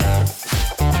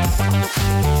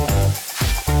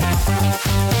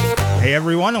Hey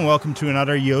everyone, and welcome to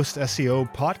another Yoast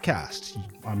SEO podcast.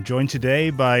 I'm joined today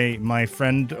by my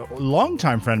friend,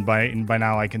 longtime friend by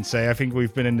now I can say. I think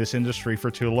we've been in this industry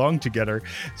for too long together,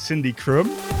 Cindy Krum,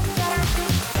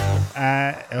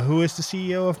 who is the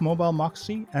CEO of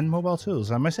MobileMoxie and Mobile Tools.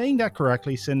 Am I saying that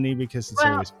correctly, Cindy? Because it's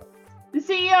always the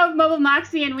CEO of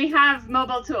MobileMoxie, and we have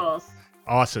Mobile Tools.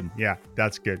 Awesome. Yeah,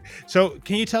 that's good. So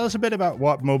can you tell us a bit about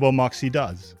what MobileMoxie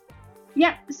does?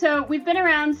 Yep. So we've been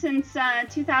around since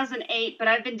 2008, but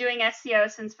I've been doing SEO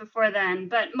since before then.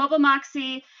 But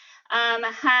MobileMoxie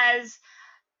has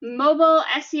mobile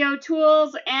SEO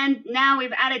tools, and now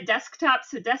we've added desktop,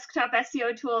 so desktop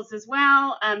SEO tools as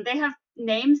well. They have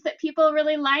names that people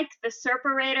really like: the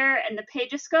Serperator and the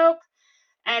Pagescope,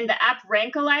 and the app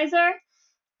Rankalizer.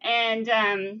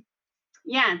 And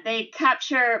they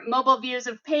capture mobile views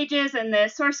of pages and the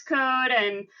source code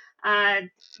and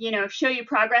show you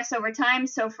progress over time.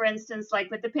 So for instance,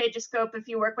 like with the Pagescope, if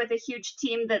you work with a huge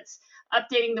team that's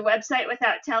updating the website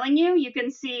without telling you, you can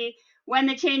see when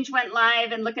the change went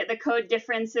live and look at the code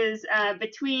differences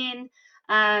between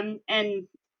and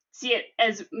see it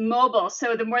as mobile.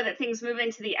 So the more that things move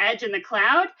into the edge and the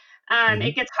cloud,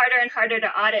 it gets harder and harder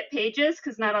to audit pages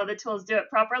because not all the tools do it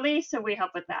properly. So we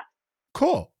help with that.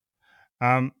 Cool.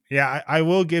 I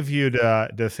will give you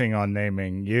the thing on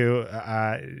naming.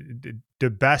 The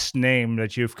best name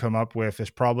that you've come up with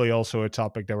is probably also a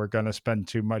topic that we're going to spend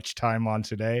too much time on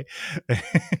today.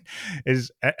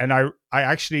 I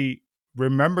actually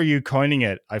remember you coining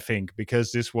it, I think,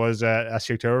 because this was at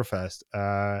SEOtoberfest,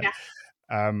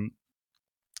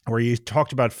 where you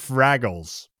talked about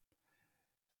Fraggles.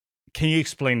 Can you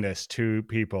explain this to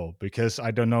people? Because I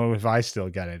don't know if I still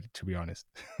get it, to be honest.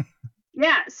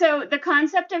 Yeah, so the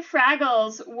concept of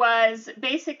Fraggles was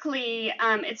basically,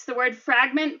 it's the word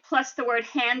fragment plus the word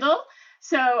handle.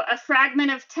 So a fragment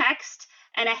of text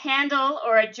and a handle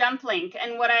or a jump link.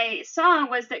 And what I saw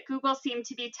was that Google seemed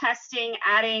to be testing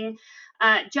adding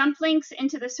jump links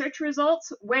into the search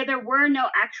results where there were no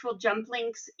actual jump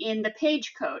links in the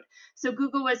page code. So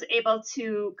Google was able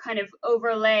to kind of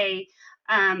overlay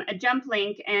a jump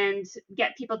link and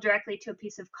get people directly to a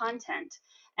piece of content.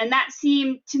 And that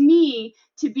seemed to me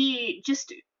to be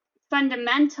just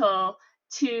fundamental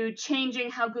to changing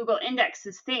how Google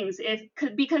indexes things.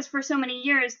 Because for so many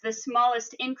years, the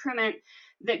smallest increment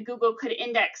that Google could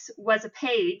index was a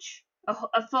page,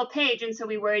 a full page. And so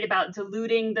we worried about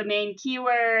diluting the main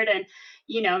keyword and,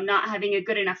 not having a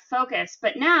good enough focus.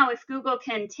 But now if Google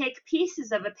can take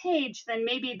pieces of a page, then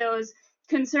maybe those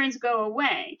concerns go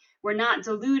away. We're not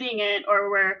diluting it,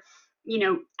 or we're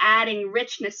adding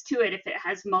richness to it if it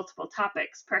has multiple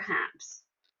topics, perhaps.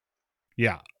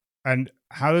 Yeah. And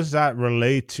how does that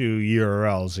relate to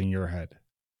URLs in your head?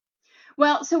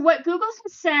 Well, so what Google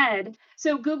has said,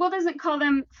 so Google doesn't call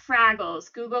them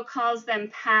Fraggles. Google calls them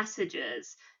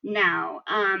passages now.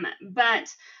 But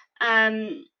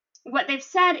what they've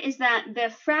said is that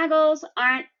the Fraggles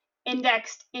aren't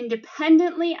indexed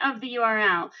independently of the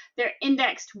URL. They're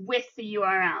indexed with the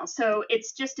URL. So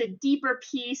it's just a deeper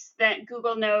piece that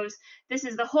Google knows this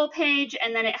is the whole page,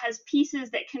 and then it has pieces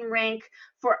that can rank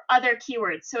for other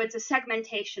keywords. So it's a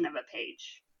segmentation of a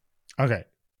page. Okay.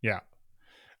 Yeah.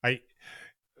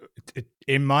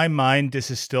 In my mind,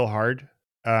 this is still hard.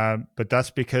 But that's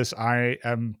because I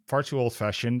am far too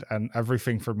old-fashioned, and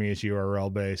everything for me is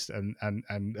URL based, and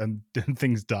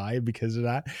things die because of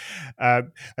that.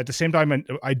 At the same time,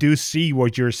 I do see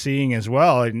what you're seeing as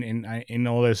well in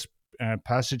all this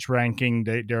passage ranking.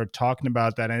 They're talking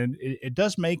about that, and it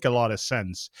does make a lot of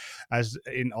sense. As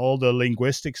in all the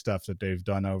linguistic stuff that they've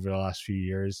done over the last few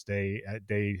years, they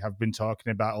have been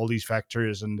talking about all these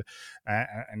factors and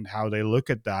how they look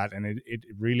at that, and it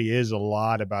really is a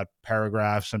lot about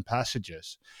paragraphs and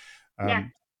passages.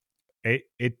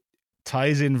 It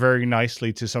ties in very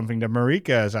nicely to something that Marika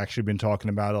has actually been talking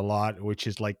about a lot, which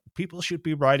is like people should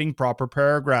be writing proper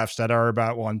paragraphs that are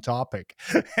about one topic.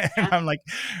 And I'm like,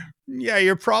 yeah,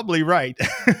 you're probably right.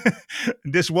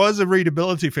 This was a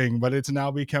readability thing, but it's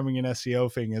now becoming an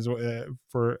SEO thing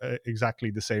for exactly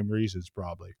the same reasons,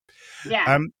 probably.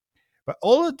 Yeah. But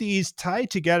all of these tie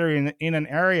together in an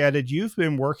area that you've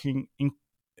been working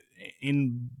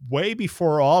in way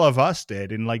before all of us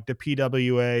did, in like the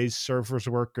PWAs, servers,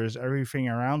 workers, everything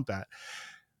around that.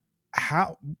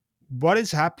 What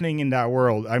is happening in that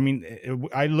world? I mean,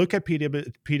 I look at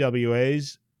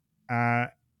PWAs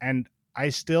and I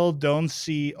still don't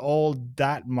see all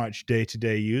that much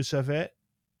day-to-day use of it,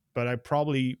 but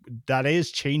that is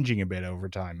changing a bit over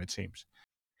time, it seems.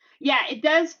 Yeah, it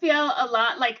does feel a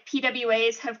lot like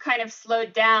PWAs have kind of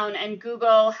slowed down and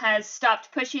Google has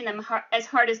stopped pushing them as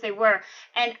hard as they were.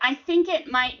 And I think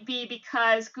it might be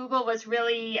because Google was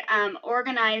really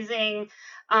organizing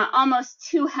almost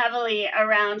too heavily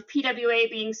around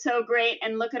PWA being so great.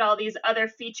 And look at all these other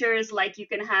features, like you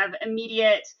can have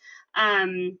immediate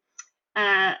um,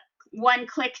 uh,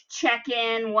 one-click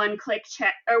check-in, one-click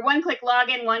check, or one-click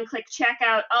login, one-click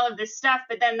checkout, all of this stuff.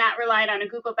 But then that relied on a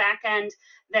Google backend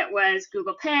that was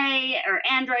Google Pay or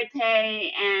Android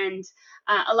Pay, and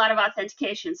a lot of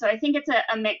authentication. So I think it's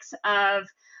a mix of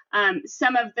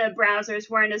some of the browsers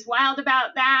weren't as wild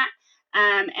about that.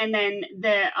 And then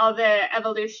all the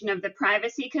evolution of the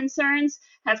privacy concerns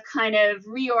have kind of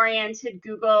reoriented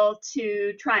Google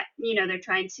to try, they're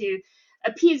trying to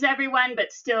appease everyone,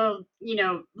 but still,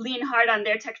 lean hard on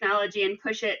their technology and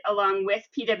push it along with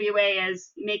PWA as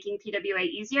making PWA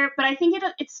easier. But I think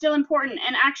it's still important.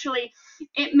 And actually,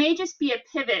 it may just be a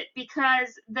pivot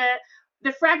because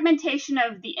the fragmentation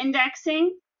of the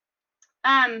indexing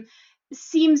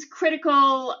seems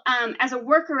critical as a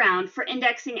workaround for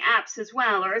indexing apps as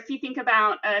well. Or if you think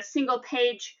about a single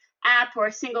page app or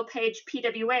a single page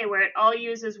PWA where it all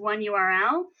uses one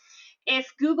URL,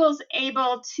 if Google's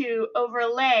able to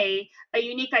overlay a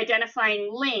unique identifying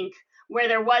link where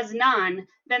there was none,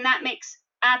 then that makes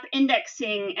app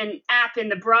indexing and app in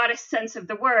the broadest sense of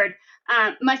the word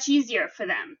much easier for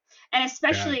them. And Yeah.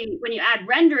 especially when you add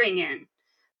rendering in.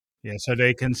 Yeah, so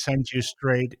they can send you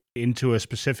straight into a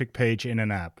specific page in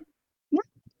an app.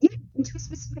 Yeah, into a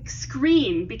specific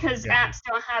screen because Yeah. apps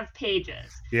don't have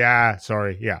pages. Yeah,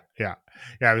 sorry. Yeah.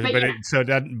 But But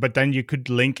yeah, but then you could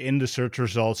link in the search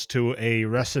results to a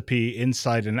recipe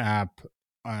inside an app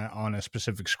on a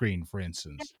specific screen, for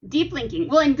instance. deep linking.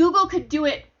 Well, and Google could do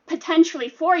it potentially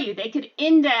for you. They could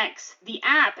index the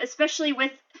app, especially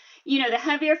with the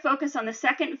heavier focus on the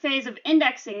second phase of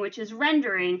indexing, which is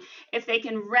rendering. If they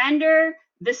can render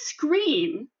the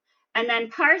screen and then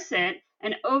parse it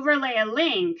and overlay a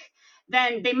link,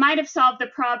 then they might have solved the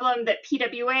problem that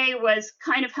PWA was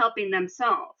kind of helping them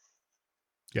solve.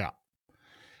 Yeah.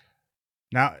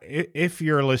 Now, if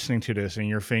you're listening to this and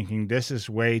you're thinking this is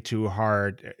way too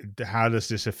hard, how does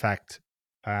this affect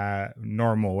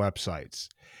normal websites?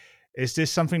 Is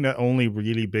this something that only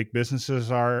really big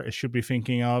businesses should be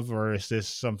thinking of, or is this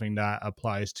something that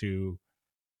applies to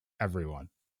everyone?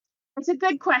 It's a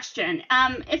good question.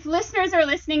 If listeners are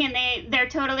listening and they're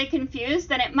totally confused,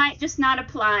 then it might just not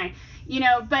apply,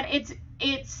 But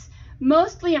it's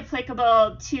mostly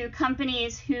applicable to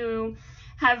companies who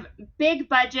have big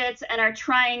budgets and are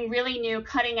trying really new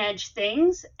cutting edge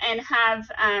things and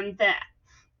have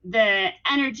the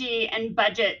energy and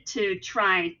budget to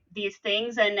try these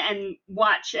things and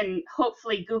watch, and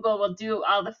hopefully Google will do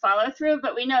all the follow through.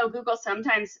 But we know Google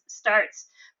sometimes starts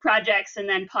projects and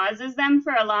then pauses them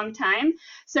for a long time.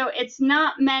 So it's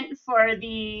not meant for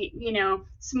the,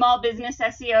 small business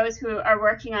SEOs who are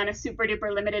working on a super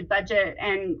duper limited budget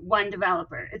and one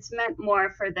developer. It's meant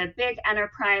more for the big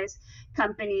enterprise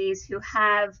companies who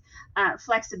have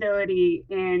flexibility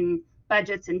in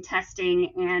budgets and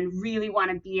testing and really want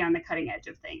to be on the cutting edge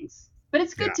of things. But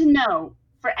it's good Yeah. to know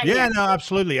for any Yeah, no, SEO.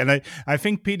 absolutely. And I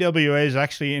think PWAs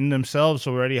actually in themselves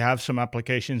already have some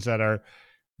applications that are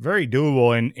very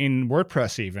doable in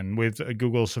WordPress. Even with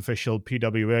Google's official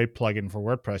PWA plugin for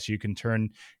WordPress, you can turn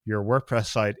your WordPress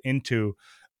site into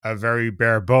a very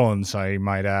bare bones, I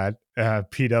might add,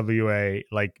 PWA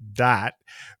like that,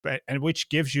 and which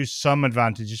gives you some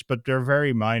advantages, but they're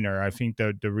very minor. I think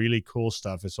the really cool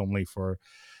stuff is only for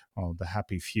the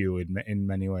happy few in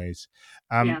many ways.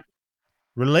 Yeah.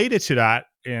 Related to that,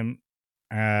 and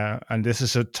this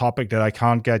is a topic that I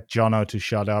can't get Jono to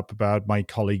shut up about. My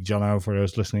colleague Jono, for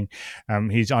those listening,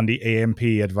 he's on the AMP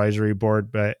advisory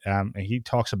board, but he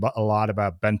talks about a lot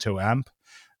about Bento AMP,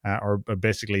 or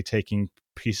basically taking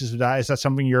pieces of that. Is that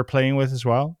something you're playing with as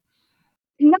well?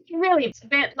 Not really. It's a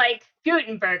bit like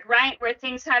Gutenberg, right? Where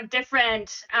things have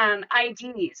different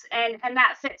IDs, and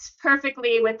that fits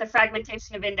perfectly with the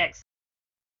fragmentation of index.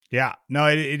 Yeah, no,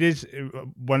 it is.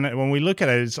 When we look at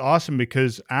it, it's awesome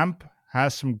because AMP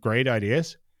has some great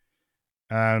ideas.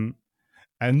 And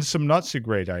some not so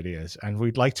great ideas, and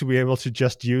we'd like to be able to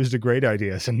just use the great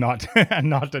ideas and not and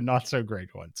not the not so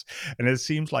great ones. And it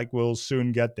seems like we'll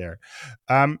soon get there.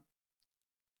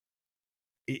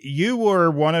 You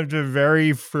were one of the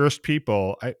very first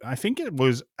people. I think it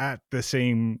was at the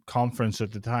same conference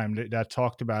at the time that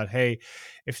talked about, hey,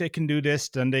 if they can do this,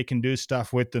 then they can do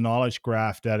stuff with the knowledge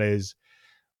graph that is,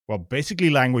 well, basically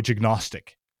language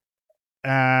agnostic.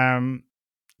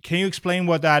 can you explain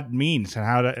what that means and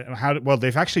how well,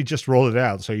 they've actually just rolled it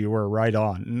out, so you were right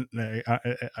on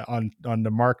the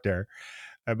mark there.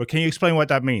 But can you explain what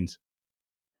that means?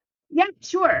 Yeah,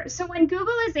 sure. So when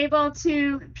Google is able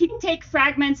to take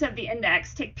fragments of the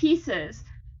index, take pieces,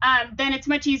 then it's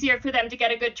much easier for them to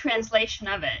get a good translation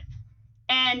of it.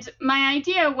 And my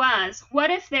idea was, what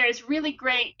if there's really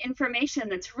great information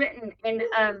that's written in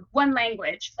one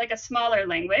language, like a smaller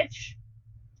language,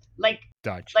 like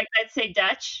Dutch. let's say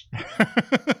Dutch,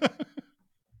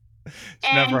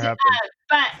 It's never and happened.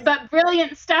 but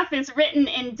brilliant stuff is written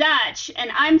in Dutch,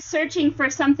 and I'm searching for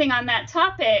something on that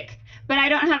topic, but I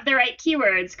don't have the right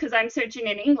keywords because I'm searching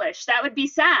in English. That would be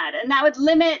sad, and that would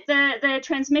limit the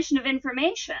transmission of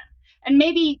information. And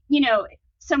maybe,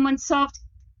 someone solved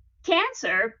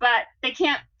cancer, but they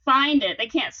can't find it, they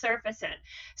can't surface it.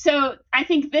 So I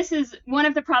think this is one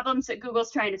of the problems that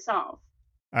Google's trying to solve.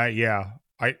 Yeah,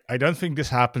 I don't think this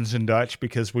happens in Dutch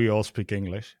because we all speak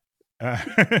English. Uh,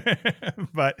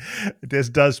 but this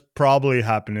does probably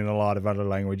happen in a lot of other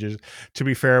languages. To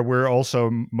be fair, we're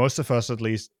also, most of us at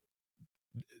least,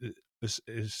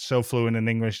 is so fluent in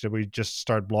English that we just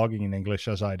start blogging in English,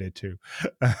 as I did too.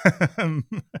 um,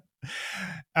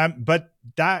 but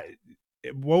that,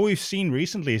 what we've seen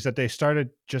recently is that they started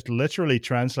just literally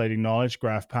translating knowledge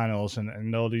graph panels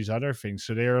and all these other things.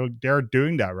 So they're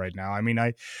doing that right now. I mean,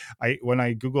 I when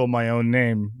I Google my own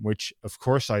name, which of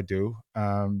course I do,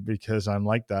 because I'm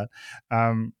like that,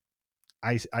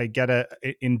 I get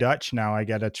in Dutch now. I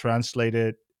get a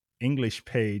translated English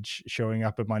page showing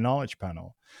up at my knowledge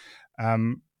panel.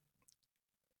 Um,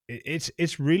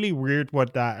 it's really weird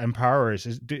what that empowers.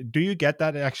 Do you get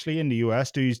that actually in the US?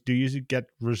 Do you get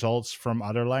results from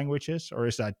other languages, or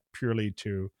is that purely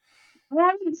to? I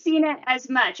haven't seen it as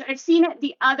much. I've seen it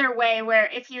the other way, where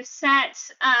if you set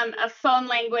a phone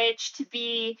language to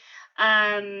be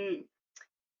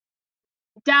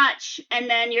Dutch, and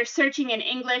then you're searching in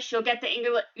English, you'll get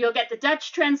the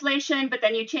Dutch translation, but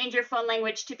then you change your phone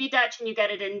language to be Dutch and you get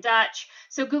it in Dutch.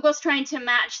 So Google's trying to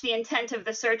match the intent of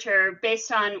the searcher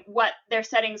based on what their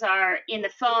settings are in the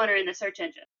phone or in the search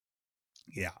engine.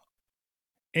 Yeah.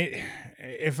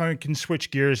 If I can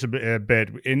switch gears a bit,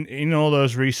 in all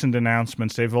those recent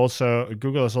announcements,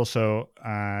 Google has also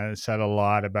said a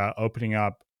lot about opening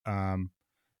up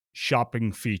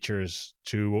shopping features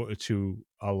to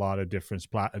a lot of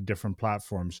different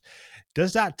platforms.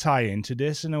 Does that tie into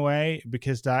this in a way?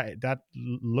 Because that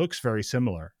looks very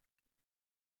similar.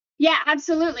 Yeah,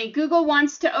 absolutely. Google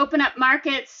wants to open up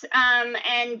markets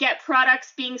and get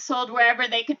products being sold wherever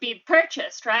they could be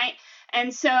purchased, right?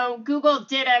 And so Google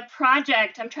did a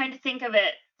project. I'm trying to think of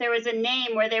it. There was a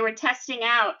name where they were testing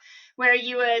out, where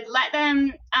you would let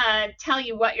them tell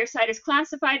you what your site is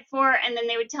classified for, and then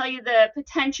they would tell you the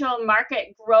potential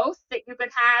market growth that you could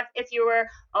have if you were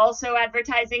also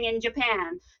advertising in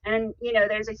Japan. And,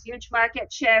 there's a huge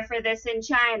market share for this in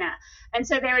China. And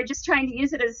so they were just trying to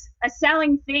use it as a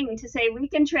selling thing to say, we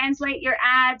can translate your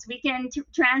ads, we can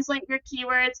translate your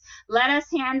keywords, let us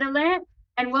handle it,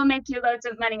 and we'll make you loads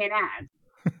of money in ads.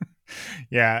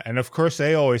 Yeah, and of course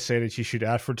they always say that you should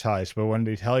advertise, but when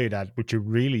they tell you that, what you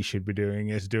really should be doing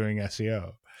is doing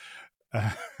SEO.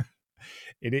 Uh,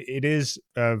 it is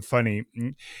funny.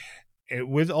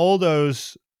 With all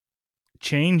those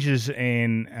changes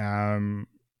in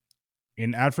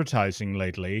advertising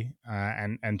lately,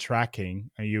 and tracking.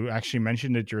 You actually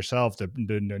mentioned it yourself, the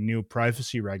new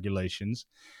privacy regulations.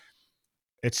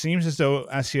 It seems as though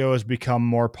SEO has become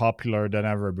more popular than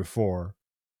ever before.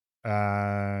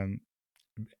 Um,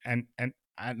 and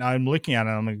I'm looking at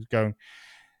it, and I'm going,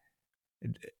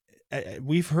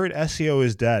 we've heard SEO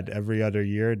is dead every other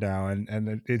year now,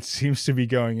 and it seems to be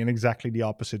going in exactly the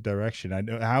opposite direction. I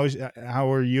know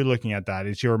how are you looking at that?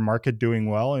 Is your market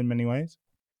doing well in many ways?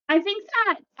 I think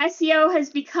that SEO has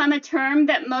become a term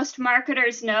that most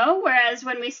marketers know, whereas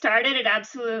when we started, it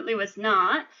absolutely was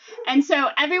not. And so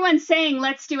everyone's saying,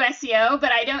 let's do SEO,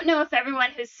 but I don't know if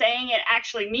everyone who's saying it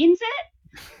actually means it.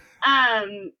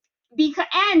 Because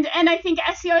and I think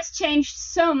SEO has changed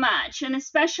so much, and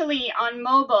especially on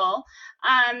mobile.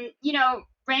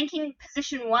 Ranking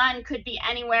position 1 could be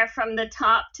anywhere from the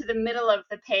top to the middle of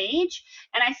the page,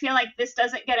 and I feel like this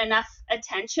doesn't get enough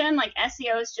attention. Like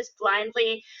SEOs just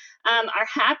blindly are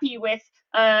happy with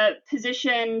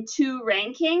position 2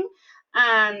 ranking,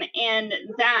 and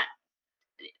that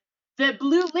the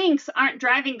blue links aren't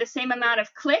driving the same amount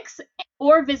of clicks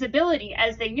or visibility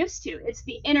as they used to. It's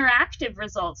the interactive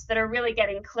results that are really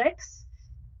getting clicks.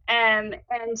 And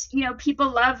people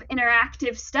love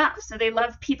interactive stuff, so they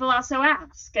love people also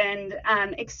ask, and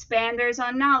expanders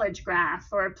on knowledge graph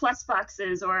or plus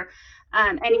boxes, or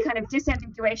any kind of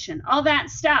disambiguation. All that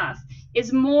stuff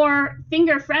is more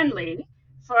finger friendly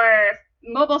for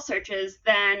mobile searches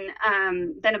than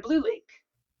a blue link.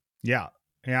 Yeah,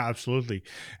 yeah, absolutely.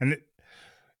 And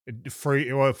for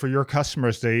your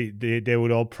customers, they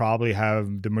would all probably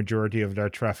have the majority of their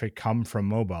traffic come from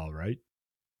mobile, right?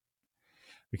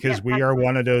 Because Yep, we are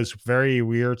one absolutely. of those very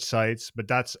weird sites, but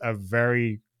that's a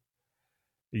very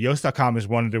Yoast.com is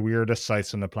one of the weirdest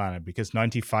sites on the planet because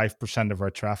 95% of our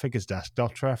traffic is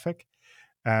desktop traffic.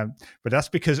 But that's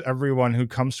because everyone who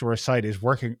comes to our site is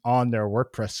working on their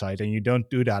WordPress site, and you don't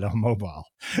do that on mobile.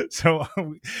 So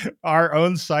our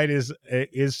own site is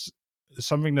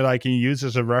something that I can use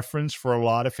as a reference for a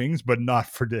lot of things, but not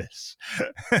for this.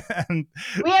 And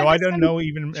We so have I the don't same know thing,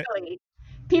 even. actually.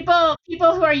 People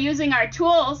who are using our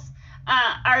tools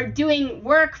are doing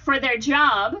work for their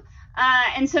job,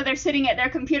 and so they're sitting at their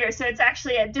computer. So it's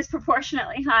actually a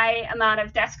disproportionately high amount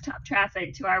of desktop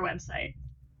traffic to our website.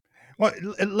 Well,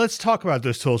 let's talk about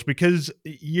those tools because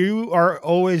you are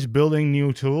always building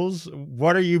new tools.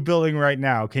 What are you building right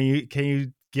now? Can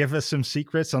you give us some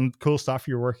secrets on cool stuff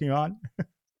you're working on?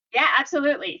 Yeah,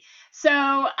 absolutely.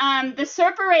 So the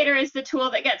Serperator is the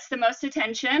tool that gets the most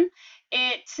attention.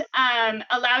 It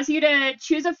allows you to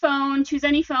choose a phone, choose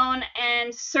any phone,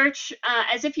 and search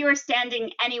as if you were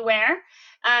standing anywhere,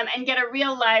 and get a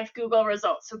real live Google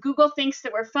result. So Google thinks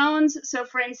that we're phones. So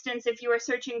for instance, if you were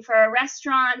searching for a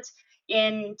restaurant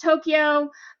in Tokyo,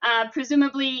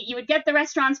 presumably you would get the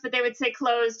restaurants, but they would say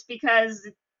closed because,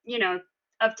 you know,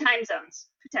 of time zones,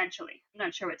 potentially. I'm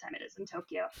not sure what time it is in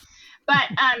Tokyo, but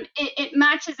it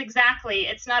matches exactly.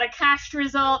 It's not a cached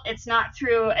result. It's not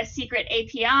through a secret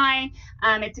API.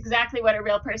 It's exactly what a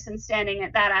real person standing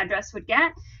at that address would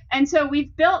get. And so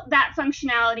we've built that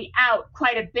functionality out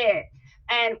quite a bit.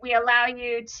 And we allow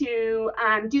you to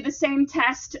do the same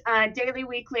test daily,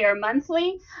 weekly, or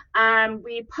monthly.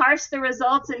 We parse the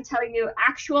results and tell you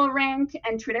actual rank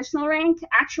and traditional rank.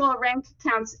 Actual rank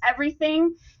counts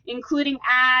everything, including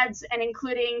ads and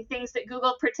including things that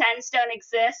Google pretends don't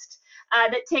exist,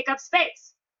 that take up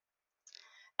space.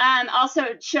 Also,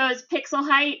 it shows pixel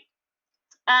height.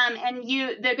 And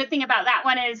the good thing about that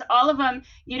one is all of them,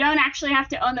 you don't actually have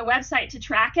to own the website to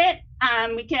track it.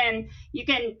 You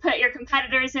can put your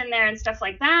competitors in there and stuff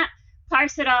like that,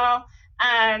 parse it all.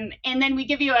 And then we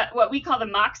give you what we call the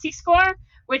Moxie score,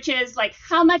 which is like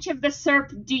how much of the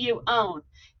SERP do you own?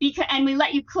 And we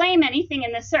let you claim anything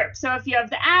in the SERP. So if you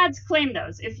have the ads, claim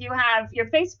those. If you have your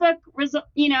Facebook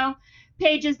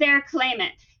pages there, claim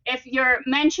it. If you're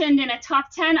mentioned in a top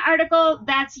 10 article,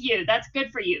 that's you. That's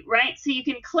good for you, right? So you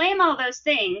can claim all those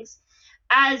things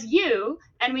as you,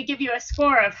 and we give you a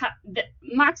score of the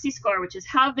Moxie score, which is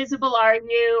how visible are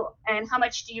you and how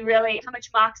much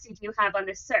Moxie do you have on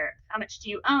this SERP? How much do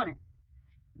you own it?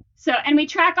 So, and we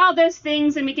track all those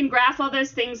things, and we can graph all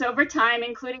those things over time,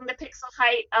 including the pixel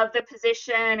height of the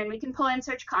position, and we can pull in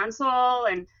Search Console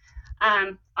and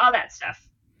all that stuff.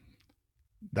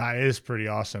 That is pretty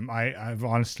awesome. I've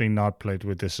honestly not played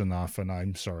with this enough, and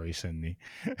I'm sorry, Cindy.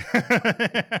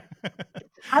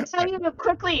 I'll tell you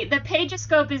quickly, the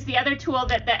Pagescope is the other tool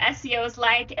that the SEOs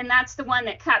like, and that's the one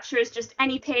that captures just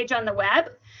any page on the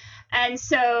web. And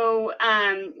so,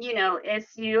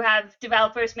 if you have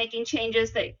developers making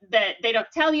changes that they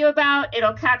don't tell you about,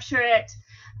 it'll capture it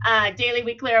daily,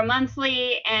 weekly, or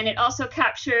monthly. And it also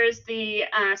captures the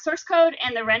source code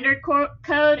and the rendered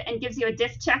code and gives you a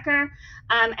diff checker.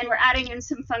 And we're adding in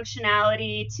some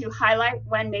functionality to highlight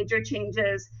when major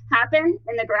changes happen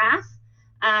in the graph.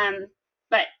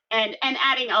 And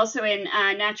adding also in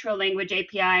natural language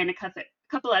API and a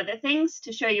couple other things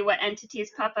to show you what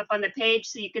entities pop up on the page,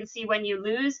 so you can see when you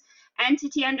lose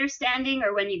entity understanding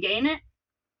or when you gain it.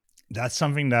 That's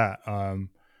something that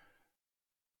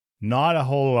not a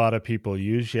whole lot of people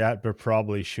use yet, but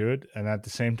probably should. And at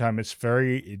the same time, it's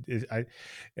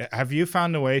have you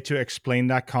found a way to explain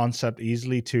that concept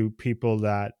easily to people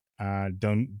that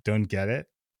don't get it?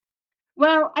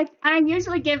 Well, I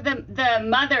usually give them the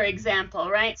mother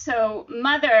example, right? So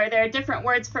mother, there are different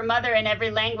words for mother in every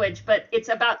language, but it's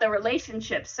about the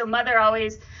relationships. So mother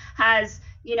always has,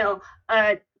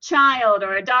 a child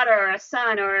or a daughter or a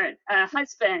son or a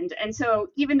husband. And so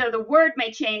even though the word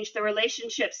may change, the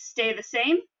relationships stay the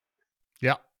same.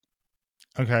 Yeah.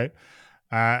 Okay.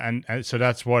 And so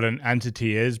that's what an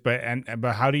entity is. But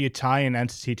how do you tie an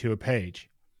entity to a page?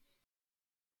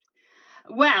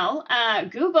 Well,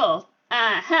 Google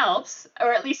helps,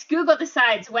 or at least Google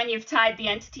decides when you've tied the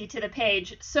entity to the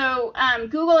page. So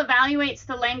Google evaluates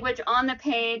the language on the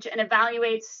page and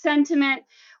evaluates sentiment.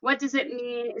 What does it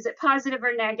mean? Is it positive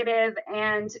or negative?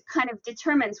 And kind of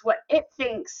determines what it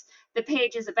thinks the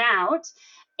page is about.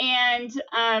 And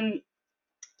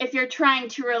if you're trying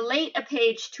to relate a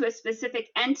page to a specific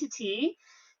entity,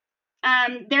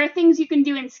 there are things you can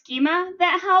do in schema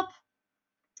that help.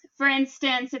 For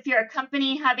instance, if you're a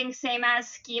company having same as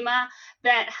schema,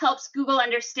 that helps Google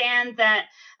understand that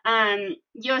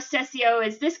Yoast SEO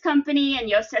is this company, and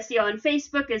Yoast SEO on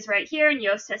Facebook is right here, and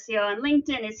Yoast SEO on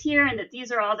LinkedIn is here, and that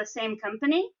these are all the same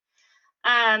company.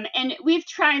 And we've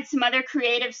tried some other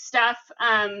creative stuff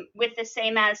with the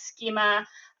same as schema,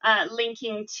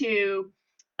 linking to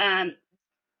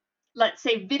let's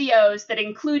say videos that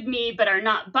include me but are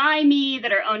not by me,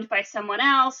 that are owned by someone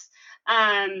else.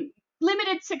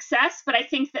 Limited success, but I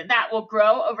think that will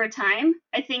grow over time.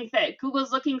 I think that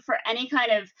Google's looking for any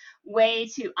kind of way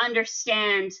to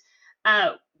understand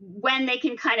when they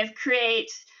can kind of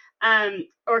create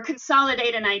or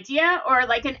consolidate an idea, or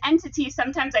like an entity.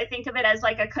 Sometimes I think of it as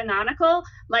like a canonical,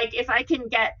 like if I can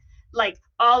get like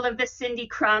all of the Cindy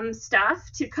Krum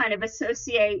stuff to kind of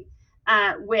associate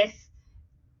with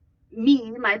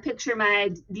me, my picture,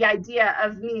 the idea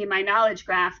of me, my knowledge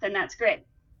graph, then that's great.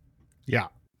 Yeah.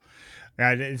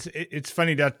 It's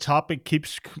funny that topic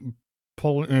keeps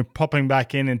popping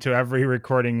back into every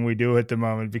recording we do at the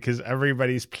moment, because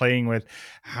everybody's playing with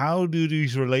how do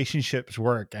these relationships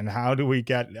work, and how do we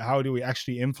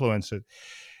actually influence it.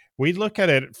 We look at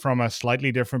it from a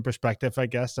slightly different perspective, I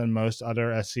guess, than most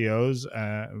other SEOs,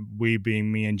 we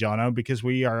being me and Jono, because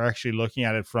we are actually looking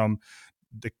at it from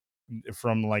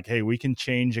like, hey, we can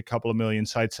change a couple of million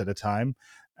sites at a time.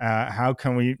 How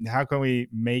can we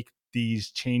make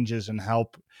these changes and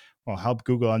help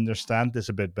Google understand this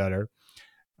a bit better?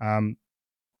 And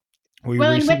with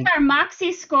our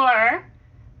Moxie score,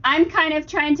 I'm kind of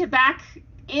trying to back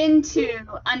into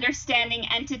understanding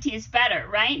entities better,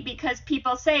 right? Because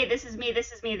people say, this is me,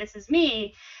 this is me, this is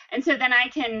me. And so then I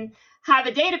can have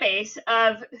a database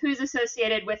of who's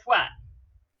associated with what.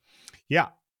 Yeah.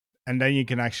 And then you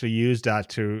can actually use that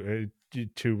to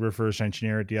reverse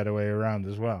engineer it the other way around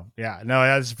as well. Yeah, no,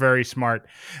 that's very smart.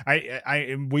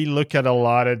 We look at a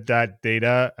lot of that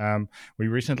data. We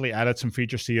recently added some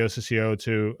features to Yoast SEO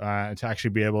to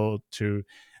actually be able to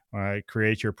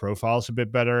create your profiles a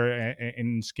bit better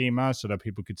in schema, so that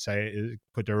people could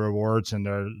put their rewards and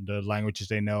the languages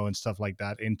they know and stuff like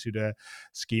that into the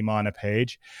schema on a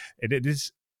page.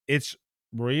 It's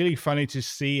really funny to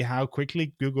see how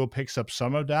quickly Google picks up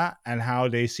some of that, and how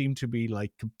they seem to be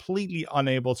like completely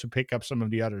unable to pick up some of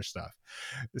the other stuff.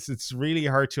 It's really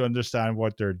hard to understand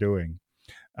what they're doing.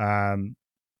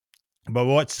 But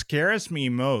what scares me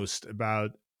most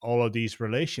about all of these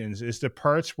relations is the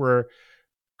parts where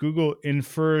Google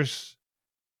infers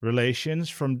relations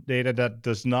from data that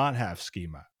does not have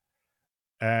schema.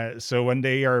 So when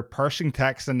they are parsing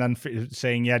text and then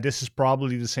saying, yeah, this is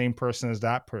probably the same person as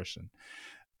that person.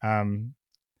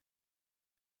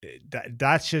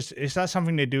 That's just, is that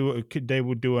something they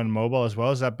would do on mobile as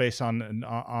well? Is that based on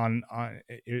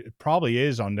it probably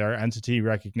is on their entity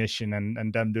recognition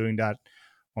and them doing that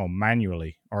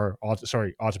manually or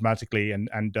automatically,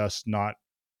 and thus not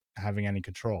having any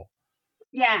control?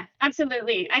 Yeah,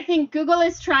 absolutely. I think Google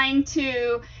is trying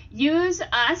to use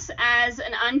us as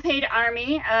an unpaid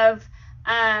army of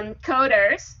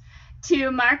coders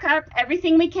to mark up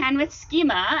everything we can with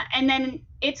schema, and then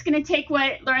it's going to take what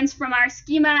it learns from our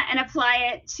schema and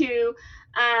apply it to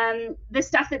the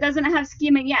stuff that doesn't have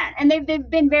schema yet. And they've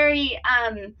been very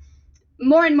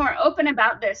more and more open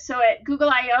about this. So at Google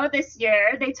I/O this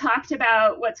year, they talked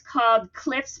about what's called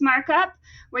clips markup,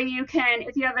 where you can,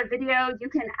 if you have a video, you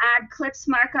can add clips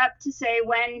markup to say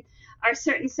when are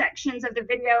certain sections of the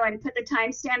video and put the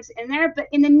timestamps in there. But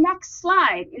in the next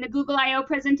slide, in the Google I/O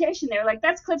presentation, they're like,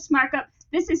 that's clips markup.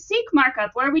 This is seek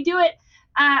markup, where we do it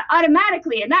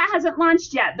automatically, and that hasn't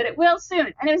launched yet, but it will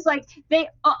soon. And it was like they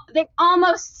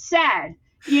almost said,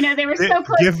 they were so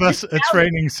close. Give us a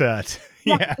training set.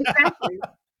 Yeah, exactly.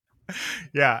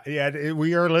 Yeah.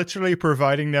 We are literally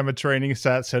providing them a training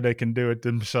set so they can do it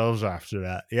themselves after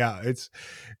that. Yeah, it's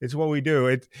what we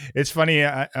do. It's funny.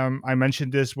 I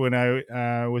mentioned this when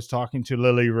I was talking to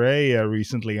Lily Ray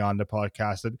recently on the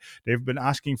podcast, that they've been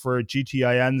asking for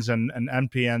GTINs and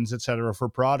NPNs, etc., for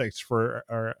products for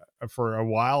a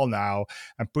while now,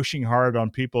 and pushing hard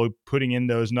on people putting in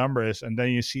those numbers. And then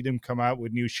you see them come out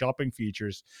with new shopping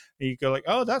features, and you go like,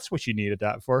 oh, that's what you needed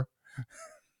that for.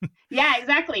 Yeah,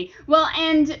 exactly. Well,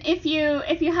 and if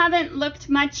you haven't looked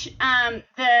much,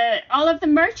 all of the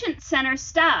Merchant Center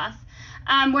stuff,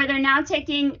 where they're now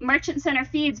taking merchant center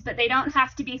feeds, but they don't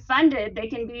have to be funded. They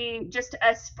can be just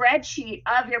a spreadsheet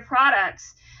of your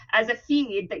products as a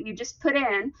feed that you just put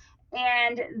in,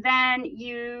 and then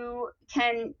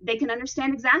they can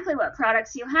understand exactly what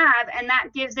products you have, and that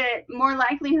gives it more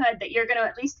likelihood that you're going to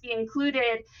at least be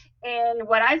included in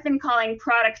what I've been calling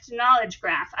product knowledge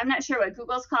graph. I'm not sure what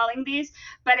Google's calling these,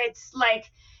 but it's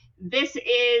like, this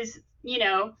is,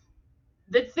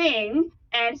 the thing,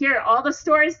 and here are all the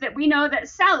stores that we know that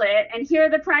sell it, and here are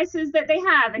the prices that they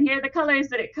have, and here are the colors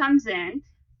that it comes in.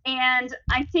 And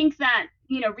I think that,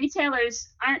 retailers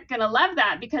aren't going to love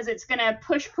that because it's going to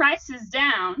push prices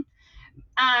down.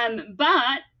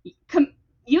 But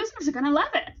users are going to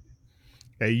love it.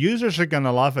 Yeah, users are going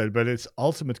to love it, but it's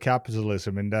ultimate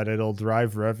capitalism in that it'll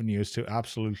drive revenues to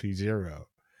absolutely zero,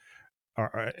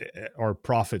 or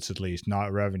profits at least,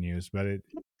 not revenues. But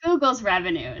Google's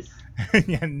revenues.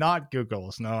 Yeah, not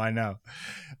Google's. No, I know.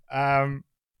 Um,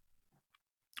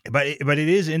 but it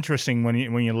is interesting when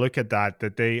you look at that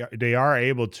they are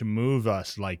able to move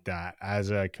us like that as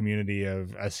a community of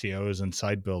SEOs and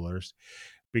site builders,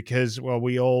 because, well,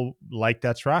 we all like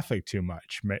that traffic too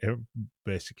much,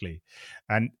 basically,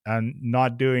 and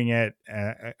not doing it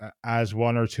as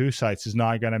one or two sites is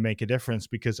not going to make a difference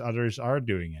because others are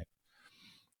doing it.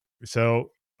 So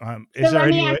So is there let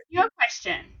me any way? ask you a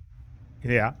question.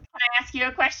 Yeah. Can I ask you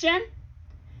a question?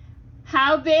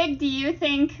 How big do you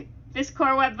think this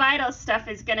Core Web Vitals stuff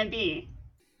is going to be?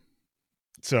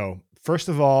 So first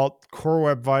of all, Core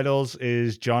Web Vitals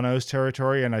is John O's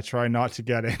territory, and I try not to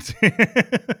get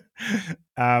it.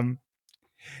 um,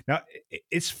 Now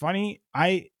it's funny.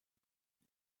 I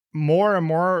more and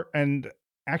more, and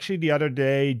actually the other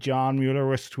day, John Mueller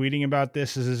was tweeting about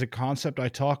this. This is a concept I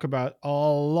talk about a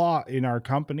lot in our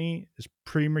company. Is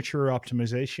premature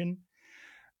optimization.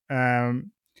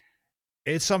 Um,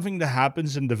 it's something that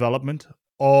happens in development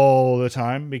all the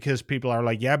time because people are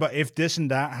like, yeah, but if this and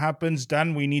that happens,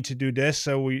 then we need to do this.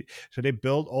 So they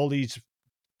build all these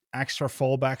extra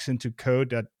fallbacks into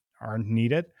code that aren't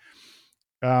needed.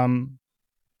 Um,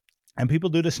 and people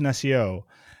do this in SEO.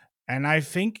 And I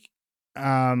think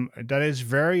that is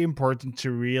very important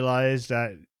to realize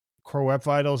that Core Web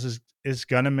Vitals is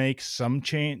going to make some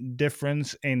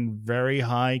difference in very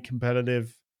high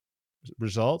competitive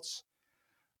results,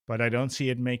 but I don't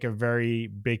see it make a very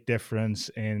big difference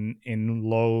in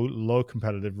low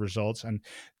competitive results. And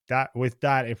that with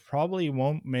that, it probably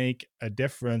won't make a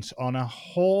difference on a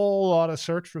whole lot of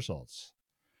search results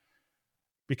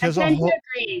I because a tend to whole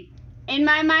agree. In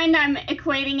my mind, I'm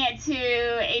equating it to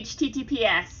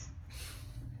HTTPS.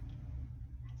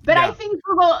 But I yeah. think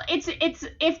Google, it's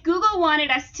if Google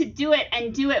wanted us to do it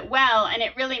and do it well and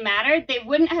it really mattered, they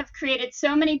wouldn't have created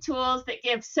so many tools that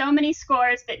give so many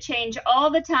scores that change all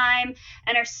the time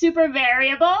and are super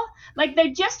variable. Like,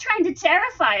 they're just trying to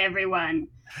terrify everyone.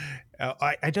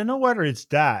 I don't know whether it's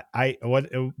that.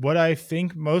 What I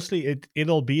think mostly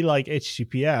it'll be like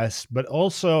HTTPS, but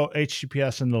also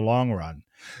HTTPS in the long run.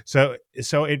 So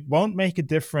it won't make a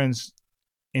difference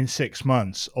in 6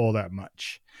 months all that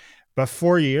much. But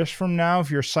 4 years from now, if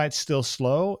your site's still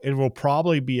slow, it will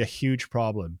probably be a huge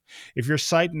problem. If your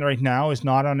site right now is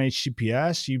not on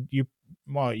HTTPS,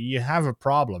 you have a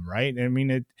problem, right? I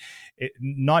mean, it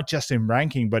not just in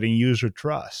ranking, but in user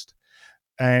trust.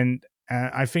 And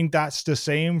I think that's the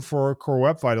same for Core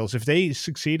Web Vitals. If they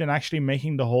succeed in actually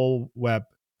making the whole web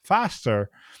faster,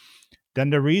 then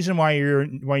the reason why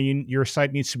your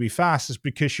site needs to be fast is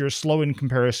because you're slow in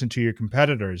comparison to your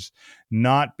competitors,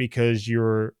 not because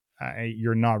you're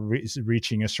not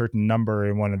reaching a certain number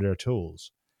in one of their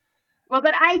tools. Well,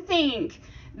 but I think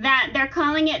that they're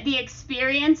calling it the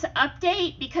experience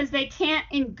update because they can't,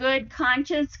 in good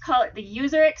conscience, call it the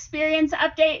user experience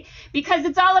update because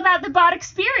it's all about the bot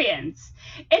experience.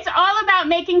 It's all about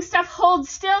making stuff hold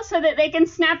still so that they can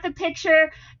snap the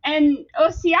picture and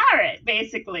OCR it,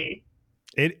 basically.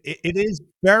 It is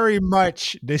very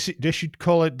much they should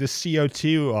call it the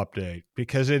CO2 update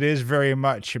because it is very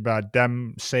much about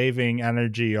them saving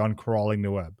energy on crawling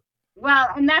the web. Well,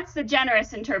 and that's the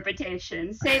generous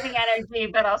interpretation, saving energy,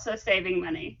 but also saving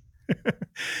money.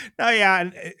 No, yeah.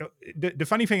 And the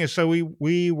funny thing is, so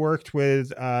we worked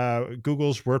with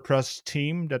Google's WordPress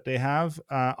team that they have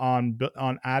on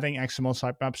adding XML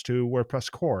sitemaps to WordPress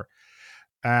core.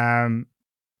 Um,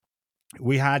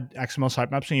 we had XML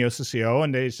sitemaps in Yoast SEO,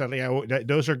 and they said, yeah,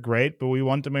 those are great, but we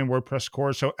want them in WordPress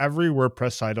core. So every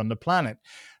WordPress site on the planet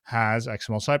has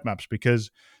XML sitemaps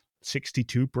because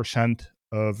 62%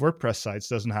 of WordPress sites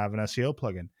doesn't have an SEO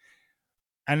plugin.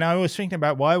 And I was thinking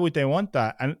about why would they want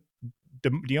that? And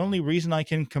the only reason I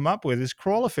can come up with is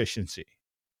crawl efficiency.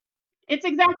 It's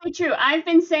exactly true. I've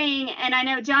been saying, and I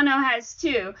know Jono has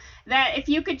too, that if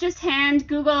you could just hand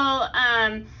Google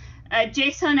a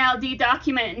JSON LD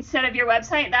document instead of your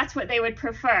website, that's what they would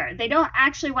prefer. They don't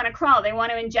actually want to crawl. They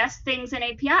want to ingest things in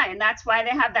API. And that's why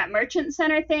they have that Merchant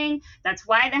Center thing. That's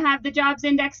why they have the jobs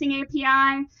indexing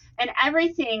API. And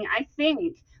everything, I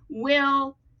think,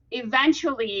 will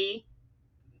eventually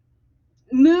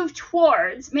move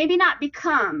towards, maybe not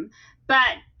become,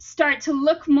 but start to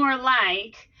look more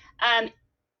like um,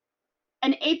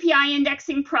 an API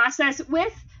indexing process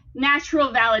with natural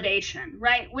validation,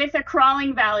 right? With a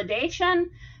crawling validation.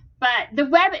 But the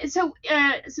web, so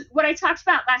what I talked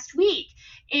about last week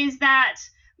is that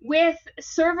with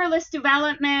serverless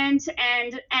development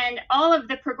and all of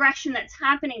the progression that's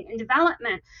happening in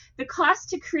development, the cost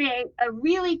to create a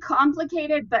really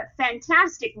complicated but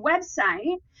fantastic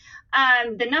website,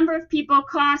 the number of people,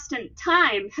 cost, and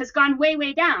time has gone way,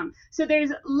 way down. So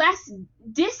there's less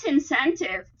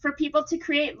disincentive for people to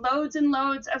create loads and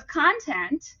loads of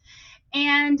content.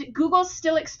 And Google's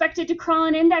still expected to crawl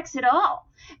and index it all.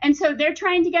 And so they're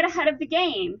trying to get ahead of the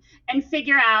game and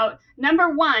figure out, number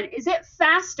one, is it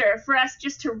faster for us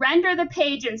just to render the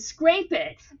page and scrape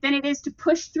it than it is to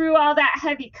push through all that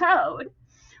heavy code?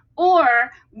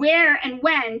 Or where and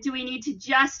when do we need to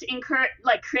just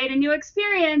create a new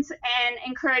experience and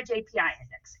encourage API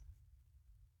indexing?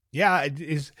 Yeah,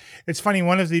 it's funny.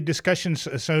 One of the discussions.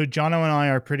 So Jono and I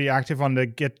are pretty active on the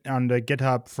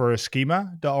GitHub for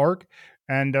schema.org,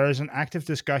 and there is an active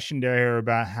discussion there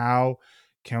about how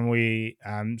can we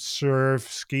serve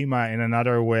schema in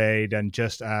another way than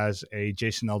just as a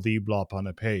JSON LD blob on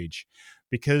a page,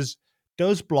 because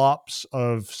those blobs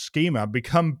of schema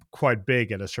become quite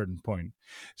big at a certain point.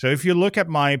 So if you look at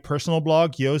my personal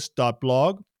blog,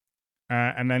 yoast.blog,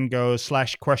 and then go /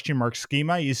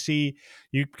 schema, you see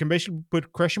you can basically put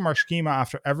 !schema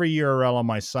after every URL on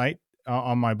my site,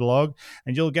 on my blog,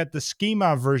 and you'll get the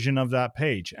schema version of that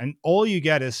page, and all you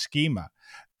get is schema.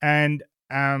 And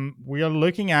we are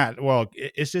looking at, well,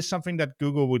 is this something that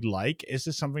Google would like? Is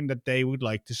this something that they would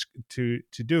like to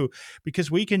do? Because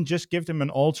we can just give them an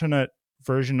alternate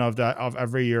version of that, of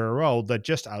every URL that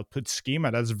just outputs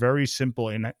schema. That's very simple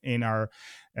in our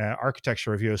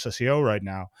architecture of US SEO right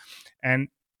now. And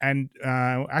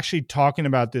actually talking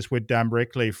about this with Dan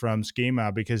Brickley from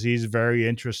Schema, because he's very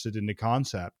interested in the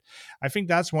concept. I think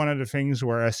that's one of the things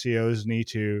where SEOs need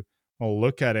to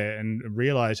look at it and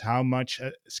realize how much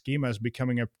Schema is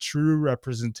becoming a true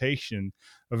representation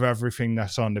of everything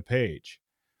that's on the page.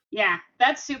 Yeah,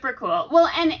 that's super cool.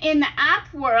 Well, and in the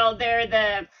app world, there are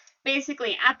the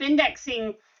basically app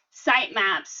indexing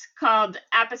sitemaps called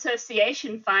app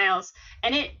association files,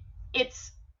 and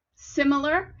it's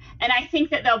similar. And I think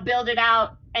that they'll build it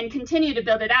out and continue to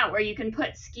build it out where you can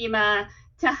put schema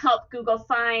to help Google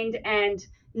find and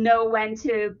know when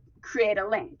to create a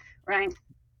link, right?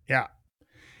 Yeah.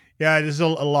 Yeah, there's a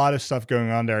lot of stuff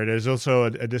going on there. There's also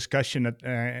a discussion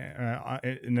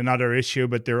in another issue,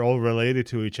 but they're all related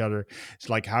to each other. It's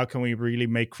like, how can we really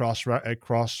make cross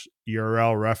URL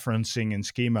referencing in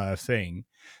schema a thing?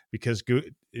 Because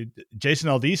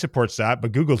JSON LD supports that,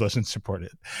 but Google doesn't support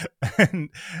it.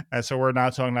 and so we're now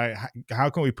talking like,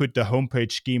 how can we put the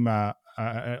homepage schema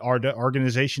or the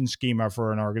organization schema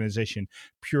for an organization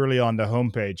purely on the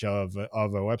homepage of a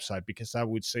website, because that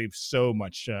would save so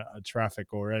much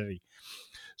traffic already.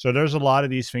 So there's a lot of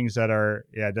these things that are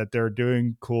that they're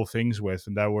doing cool things with,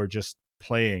 and that we're just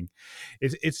playing.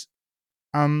 It's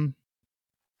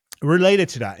related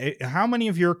to that. How many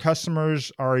of your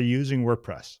customers are using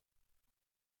WordPress?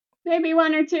 Maybe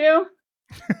one or two.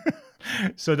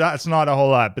 So that's not a whole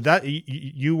lot, but that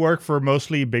you work for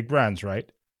mostly big brands, right?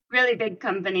 Really big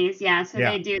companies, yeah. So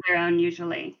they do their own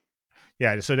usually.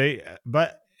 Yeah. So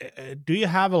but do you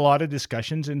have a lot of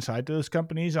discussions inside those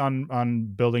companies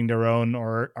on building their own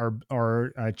or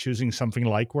choosing something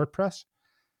like WordPress?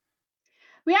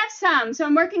 We have some. So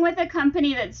I'm working with a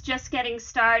company that's just getting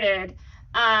started,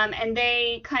 and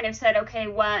they kind of said, okay,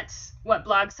 what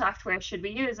blog software should we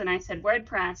use? And I said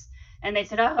WordPress, and they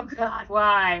said, oh God,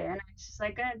 why? And I was just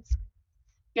like, it's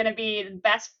gonna be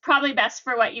probably best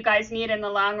for what you guys need in the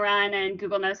long run, and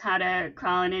Google knows how to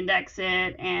crawl and index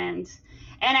it, and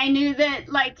I knew that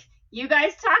like you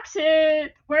guys talk to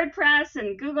WordPress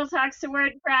and Google talks to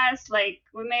WordPress, like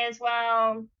we may as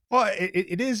well. Well,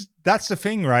 it is. That's the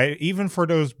thing, right? Even for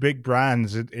those big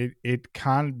brands, it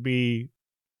can't be.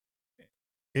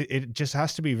 It just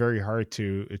has to be very hard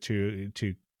to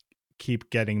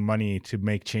keep getting money to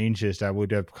make changes that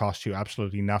would have cost you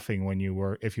absolutely nothing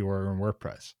if you were in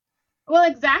WordPress. Well,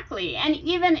 exactly. And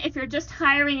even if you're just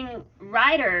hiring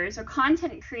writers or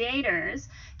content creators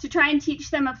to try and teach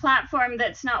them a platform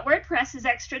that's not WordPress is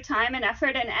extra time and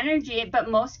effort and energy, but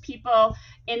most people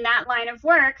in that line of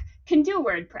work can do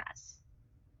WordPress.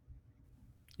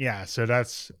 Yeah, so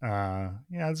that's yeah,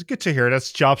 it's good to hear.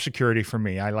 That's job security for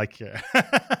me. I like it.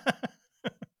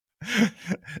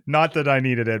 Not that I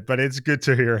needed it, but it's good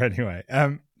to hear anyway.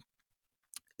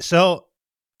 So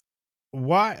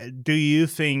what do you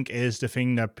think is the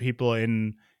thing that people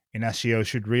in SEO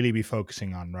should really be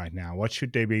focusing on right now? What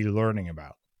should they be learning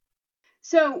about?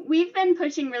 So we've been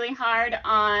pushing really hard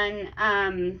on.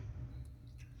 I'm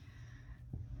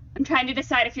trying to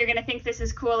decide if you're going to think this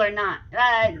is cool or not.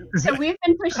 So we've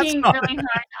been That's pushing not. really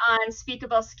hard on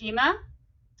speakable schema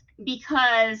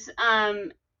because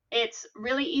it's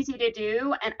really easy to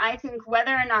do. And I think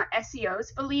whether or not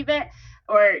SEOs believe it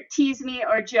or tease me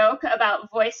or joke about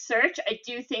voice search, I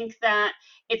do think that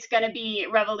it's going to be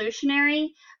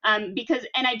revolutionary because,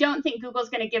 and I don't think Google's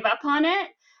going to give up on it.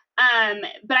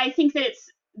 But I think that it's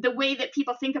the way that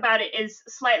people think about it is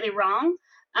slightly wrong.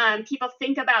 People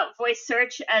think about voice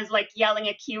search as like yelling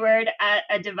a keyword at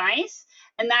a device,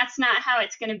 and that's not how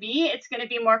it's going to be. It's going to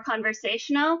be more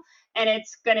conversational, and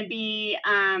it's going to be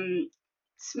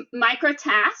micro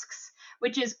tasks,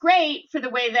 which is great for the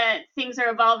way that things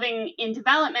are evolving in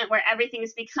development, where everything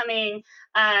is becoming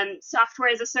software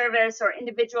as a service or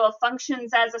individual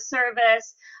functions as a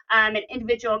service, and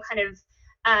individual kind of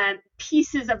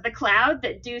pieces of the cloud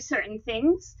that do certain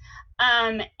things.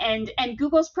 And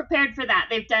Google's prepared for that.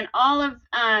 They've done all of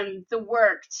the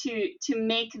work to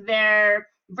make their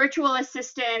virtual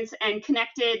assistants and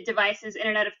connected devices,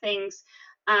 Internet of Things,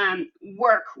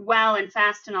 work well and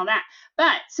fast and all that.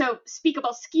 But so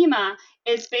speakable schema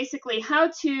is basically how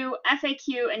to,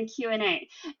 FAQ, and Q&A.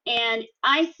 And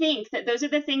I think that those are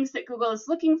the things that Google is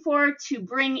looking for to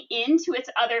bring into its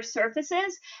other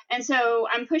surfaces. And so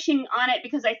I'm pushing on it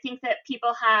because I think that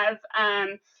people have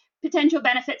potential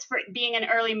benefits for being an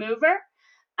early mover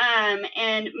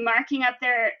and marking up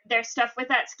their stuff with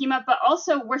that schema. But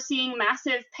also we're seeing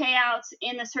massive payouts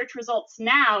in the search results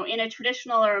now in a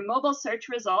traditional or a mobile search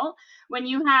result. When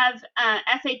you have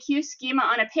FAQ schema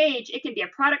on a page, it can be a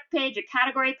product page, a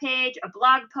category page, a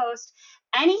blog post,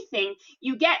 anything.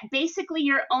 You get basically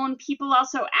your own people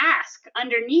also ask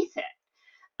underneath it.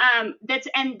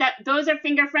 Those are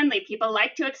finger friendly. People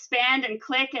like to expand and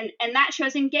click, and that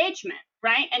shows engagement,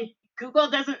 right? And Google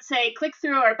doesn't say click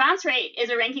through or bounce rate is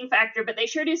a ranking factor, but they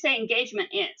sure do say engagement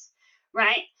is,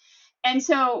 right? And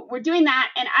so we're doing that.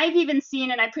 And I've even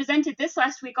seen, and I presented this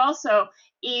last week also,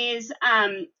 is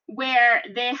where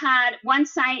they had one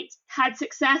site had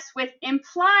success with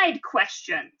implied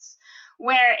questions,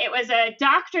 where it was a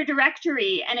doctor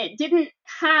directory and it didn't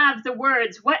have the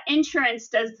words, what insurance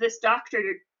does this doctor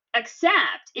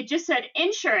accept? It just said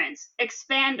insurance,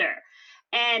 expander,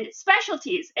 and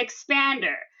specialties,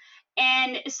 expander.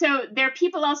 And so their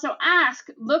people also ask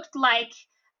looked like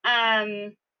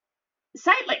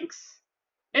site links.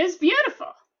 It was beautiful.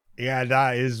 Yeah,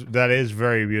 that is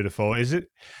very beautiful. Is it?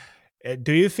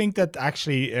 Do you think that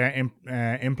actually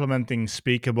implementing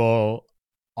speakable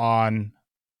on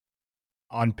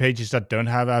pages that don't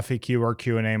have FAQ or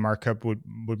Q&A markup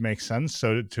would make sense?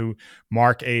 So to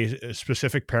mark a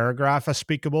specific paragraph as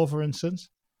speakable, for instance.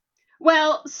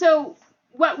 Well, so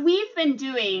what we've been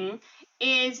doing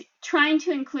is trying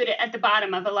to include it at the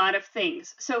bottom of a lot of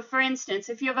things. So, for instance,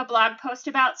 if you have a blog post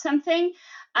about something,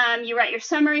 you write your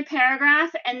summary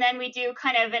paragraph, and then we do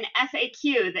kind of an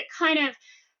FAQ that kind of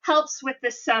helps with the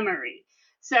summary.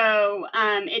 So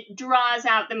it draws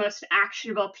out the most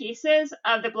actionable pieces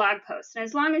of the blog post. And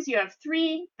as long as you have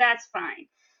 3, that's fine.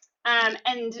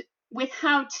 And with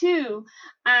how to,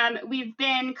 we've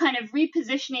been kind of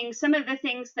repositioning some of the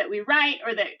things that we write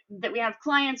or that we have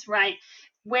clients write,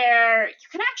 where you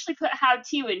can actually put how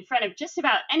to in front of just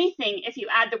about anything if you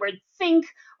add the word think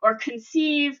or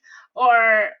conceive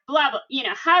or blah, blah,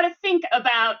 how to think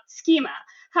about schema,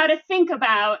 how to think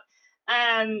about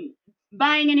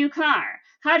buying a new car,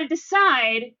 how to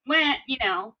decide when,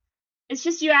 it's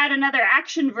just you add another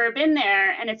action verb in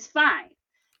there and it's fine.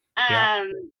 Yeah.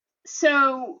 Um,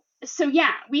 so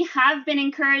yeah, we have been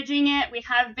encouraging it. We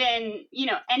have been,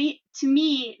 to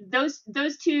me, those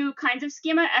 2 kinds of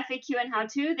schema, FAQ and how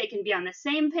to, they can be on the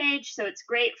same page. So it's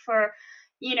great for,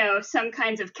 some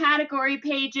kinds of category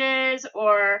pages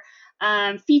or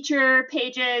feature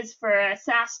pages for a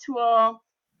SaaS tool.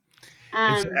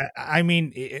 It's, Um, I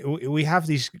mean, we have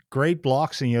these great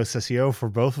blocks in Yoast SEO for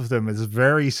both of them. It's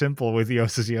very simple with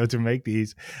Yoast SEO to make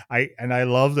these. I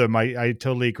love them. I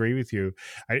totally agree with you.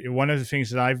 One of the things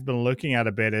that I've been looking at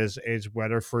a bit is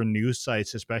whether for news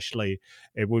sites, especially,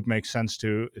 it would make sense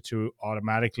to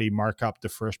automatically mark up the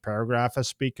first paragraph as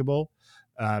speakable,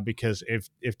 because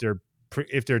if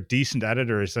they're decent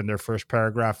editors, then their first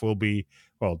paragraph will be,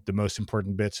 well, the most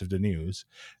important bits of the news.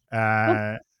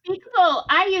 well, Uh, Speakable,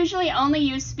 I usually only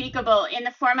use Speakable in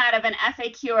the format of an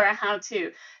FAQ or a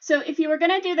how-to. So if you were going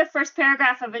to do the first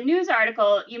paragraph of a news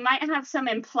article, you might have some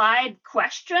implied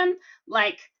question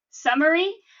like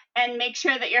summary, and make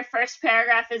sure that your first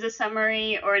paragraph is a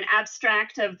summary or an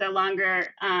abstract of the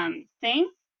longer thing.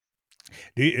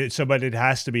 but it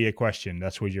has to be a question.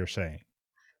 That's what you're saying.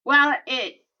 Well,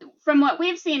 from what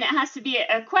we've seen, it has to be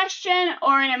a question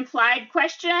or an implied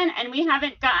question, and we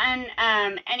haven't gotten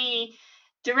any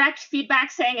direct feedback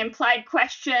saying implied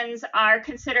questions are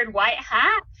considered white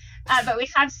hat, but we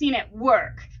have seen it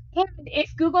work. And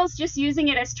if Google's just using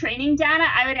it as training data,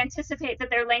 I would anticipate that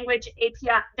their language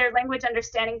API, their language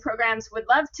understanding programs would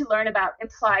love to learn about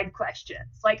implied questions.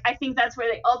 Like, I think that's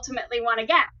where they ultimately want to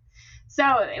get. So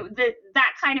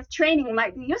that kind of training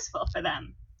might be useful for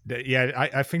them. Yeah,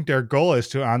 I think their goal is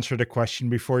to answer the question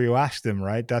before you ask them,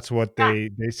 right? That's what Yeah.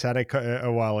 they said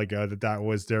a while ago, that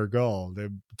was their goal,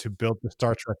 to build the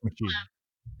Star Trek machine.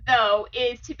 Though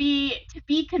is to be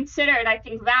considered, I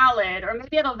think, valid, or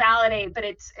maybe it'll validate, but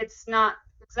it's not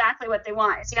exactly what they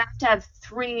want. So you have to have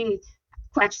 3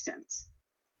 questions.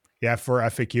 Yeah, for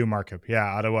FAQ markup.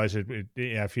 Yeah, otherwise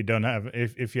yeah, if you don't have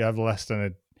if you have less than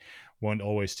it won't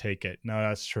always take it. No,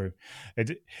 that's true.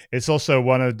 It's also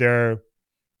one of their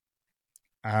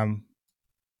um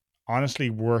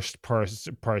honestly worst parts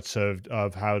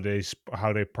of how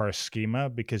they parse schema,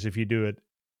 because if you do it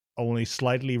only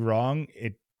slightly wrong,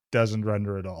 it doesn't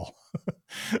render at all.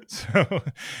 So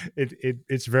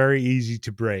it's very easy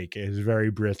to break. It's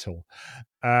very brittle.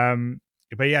 Um,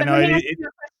 but yeah, But no, let me ask you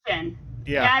a question.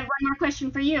 Yeah, yeah, I have one more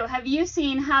question for you. Have you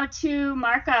seen how to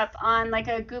mark up on like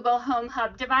a Google Home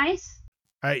Hub device?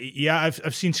 yeah,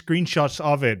 I've seen screenshots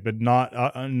of it, but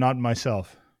not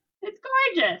myself. It's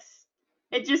gorgeous.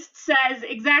 It just says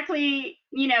exactly,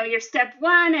 your step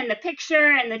 1 and the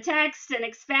picture and the text and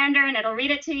expander, and it'll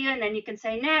read it to you, and then you can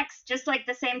say next, just like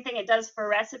the same thing it does for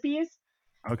recipes.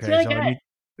 It's Okay, really good.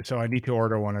 so I need to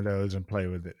order one of those and play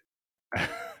with it.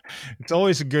 It's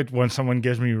always good when someone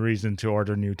gives me reason to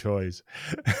order new toys.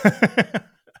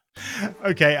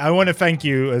 Okay, I want to thank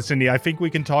you, Cindy. I think we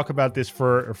can talk about this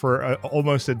for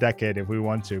almost a decade if we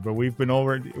want to, but we've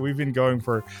been going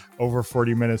for over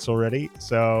 40 minutes already.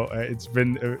 So it's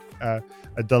been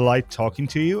a delight talking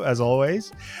to you as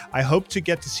always. I hope to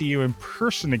get to see you in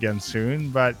person again soon,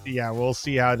 but yeah, we'll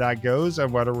see how that goes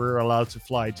and whether we're allowed to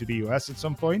fly to the US at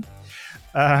some point.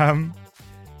 And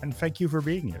thank you for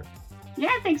being here.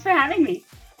 Yeah, thanks for having me.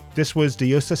 This was the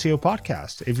Yoast SEO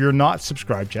podcast. If you're not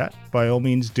subscribed yet, by all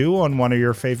means do on one of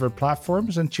your favorite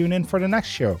platforms and tune in for the next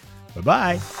show.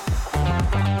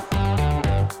 Bye-bye.